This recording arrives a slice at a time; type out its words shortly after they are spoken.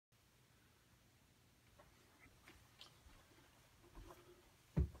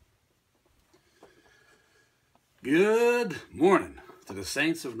Good morning to the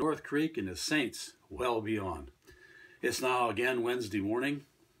saints of North Creek and the saints well beyond. It's now again Wednesday morning,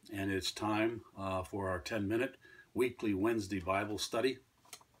 and it's time for our 10-minute weekly Wednesday Bible study.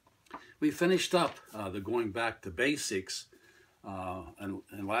 We finished up the Going Back to Basics and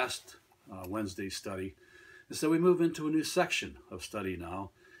last Wednesday's study, and so we move into a new section of study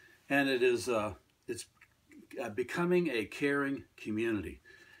now, and it's becoming a caring community.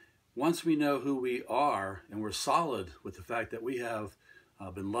 Once we know who we are and we're solid with the fact that we have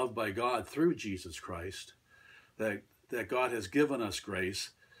been loved by God through Jesus Christ, that God has given us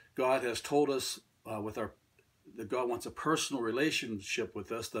grace, God has told us that God wants a personal relationship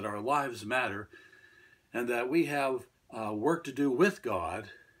with us, that our lives matter, and that we have work to do with God,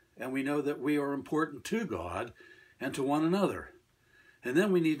 and we know that we are important to God and to one another. And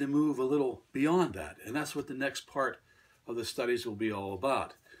then we need to move a little beyond that, and that's what the next part of the studies will be all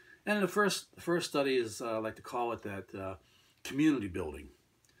about. And the first study is, I like to call it that community building,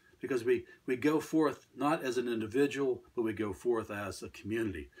 because we go forth not as an individual, but we go forth as a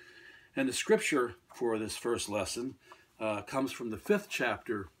community. And the scripture for this first lesson comes from the 5th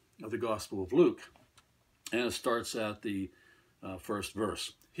chapter of the Gospel of Luke, and it starts at the first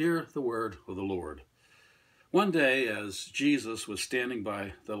verse. Hear the word of the Lord. One day, as Jesus was standing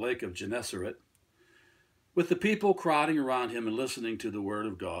by the lake of Gennesaret, with the people crowding around him and listening to the word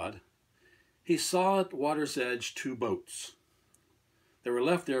of God, he saw at the water's edge 2 boats. They were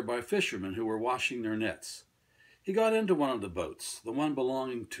left there by fishermen who were washing their nets. He got into one of the boats, the one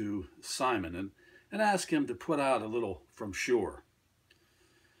belonging to Simon, and asked him to put out a little from shore.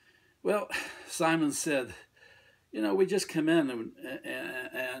 Well, Simon said, we just come in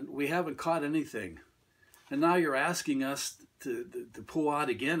and we haven't caught anything. And now you're asking us to pull out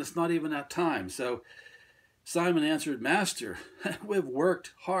again? It's not even that time. So Simon answered, Master, we've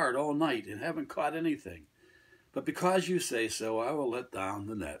worked hard all night and haven't caught anything. But because you say so, I will let down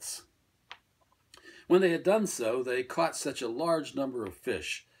the nets. When they had done so, they caught such a large number of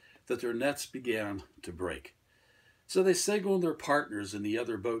fish that their nets began to break. So they signaled their partners in the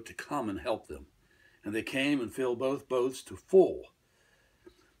other boat to come and help them. And they came and filled both boats to full,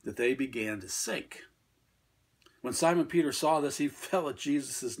 that they began to sink. When Simon Peter saw this, he fell at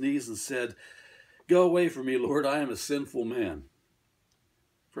Jesus' knees and said, Go away from me, Lord, I am a sinful man.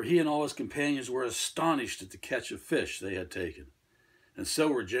 For he and all his companions were astonished at the catch of fish they had taken. And so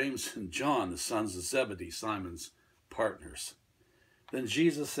were James and John, the sons of Zebedee, Simon's partners. Then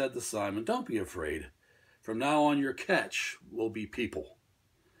Jesus said to Simon, Don't be afraid. From now on your catch will be people.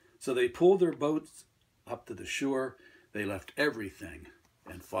 So they pulled their boats up to the shore. They left everything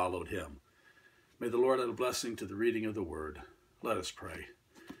and followed him. May the Lord add a blessing to the reading of the word. Let us pray.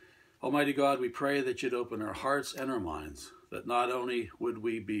 Almighty God, we pray that you'd open our hearts and our minds, that not only would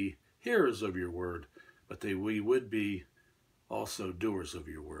we be hearers of your word, but that we would be also doers of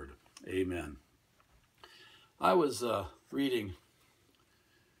your word. Amen. I was reading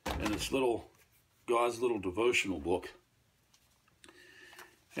in this God's little devotional book,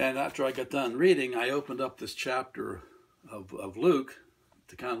 and after I got done reading, I opened up this chapter of Luke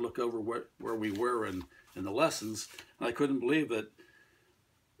to kind of look over where we were in the lessons, and I couldn't believe that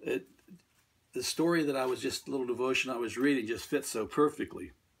the story that the little devotion I was reading just fits so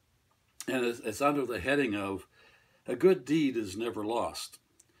perfectly. And it's under the heading of, A Good Deed is Never Lost.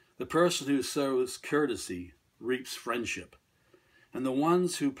 The person who sows courtesy reaps friendship, and the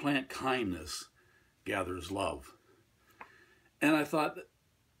ones who plant kindness gathers love. And I thought,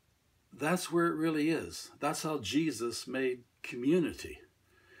 that's where it really is. That's how Jesus made community.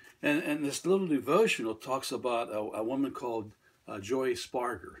 And this little devotional talks about a woman called Joy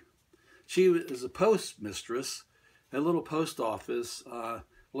Sparger. She is a postmistress at a little post office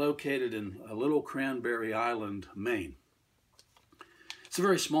located in a little Cranberry Island, Maine. It's a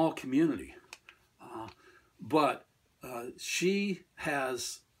very small community, but she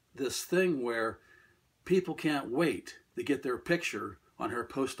has this thing where people can't wait to get their picture on her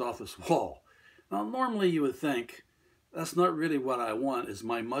post office wall. Now, normally you would think, that's not really what I want, is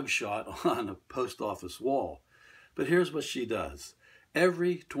my mugshot on a post office wall. But here's what she does.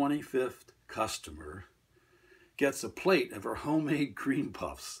 Every 25th customer gets a plate of her homemade cream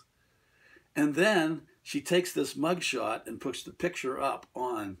puffs. And then she takes this mugshot and puts the picture up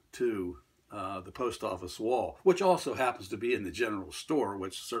onto the post office wall, which also happens to be in the general store,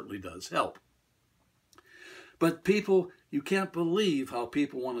 which certainly does help. But people, you can't believe how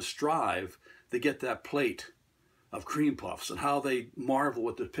people want to strive to get that plate of cream puffs, and how they marvel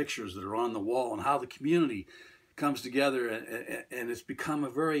at the pictures that are on the wall, and how the community comes together, and it's become a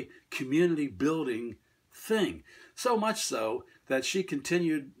very community building thing. So much so that she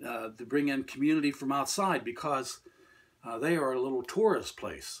continued to bring in community from outside because they are a little tourist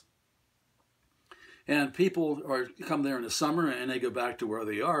place. And people come there in the summer and they go back to where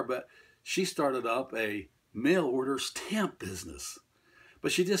they are. But she started up a mail order stamp business.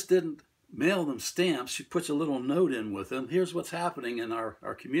 But she just didn't mail them stamps. She puts a little note in with them. Here's what's happening in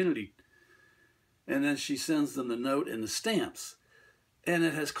our community. And then she sends them the note and the stamps. And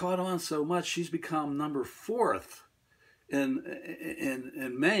it has caught on so much, she's become number 4th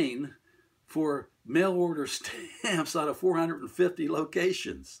in Maine for mail order stamps out of 450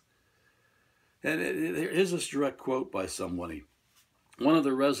 locations. And here's this direct quote by somebody. One of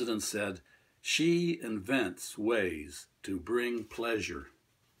the residents said, "She invents ways to bring pleasure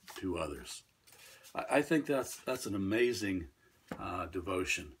to others." I think that's an amazing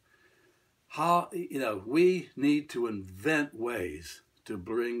devotion. How, we need to invent ways to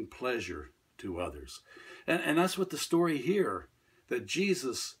bring pleasure to others. And that's what the story here, that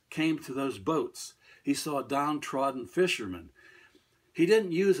Jesus came to those boats. He saw downtrodden fishermen. He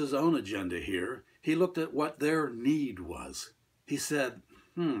didn't use his own agenda here. He looked at what their need was. He said,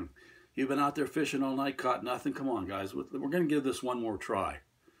 you've been out there fishing all night, caught nothing. Come on, guys, we're going to give this one more try.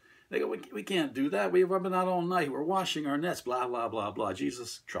 They go, we can't do that. We've been out all night. We're washing our nets, blah, blah, blah, blah.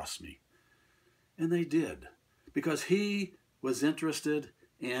 Jesus, trust me. And they did, because he was interested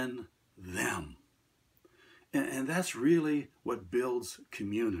in them. And that's really what builds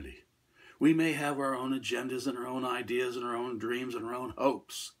community. We may have our own agendas and our own ideas and our own dreams and our own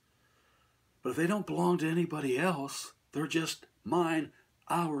hopes. But if they don't belong to anybody else, they're just mine,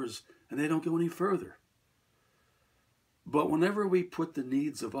 ours, and they don't go any further. But whenever we put the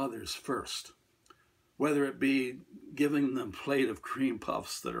needs of others first, whether it be giving them a plate of cream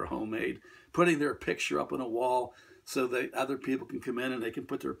puffs that are homemade, putting their picture up on a wall so that other people can come in and they can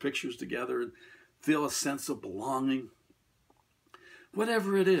put their pictures together and feel a sense of belonging,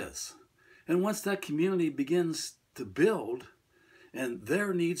 whatever it is. And once that community begins to build and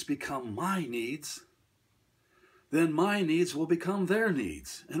their needs become my needs, then my needs will become their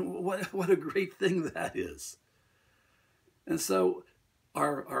needs. And what a great thing that is. And so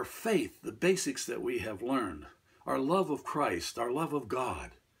our faith, the basics that we have learned, our love of Christ, our love of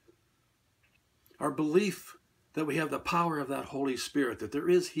God, our belief that we have the power of that Holy Spirit, that there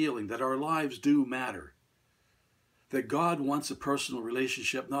is healing, that our lives do matter, that God wants a personal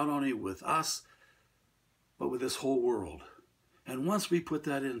relationship not only with us, but with this whole world. And once we put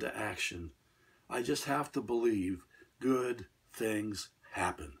that into action, I just have to believe good things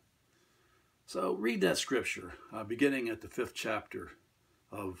happen. So read that scripture, beginning at the 5th chapter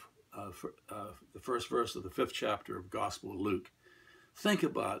of the first verse of the 5th chapter of Gospel of Luke. Think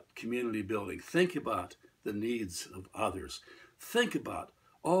about community building. Think about the needs of others. Think about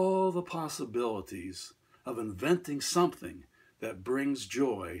all the possibilities of inventing something that brings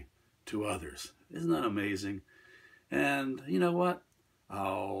joy to others. Isn't that amazing? And you know what?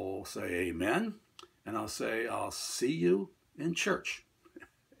 I'll say amen, and I'll say I'll see you in church.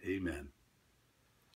 Amen.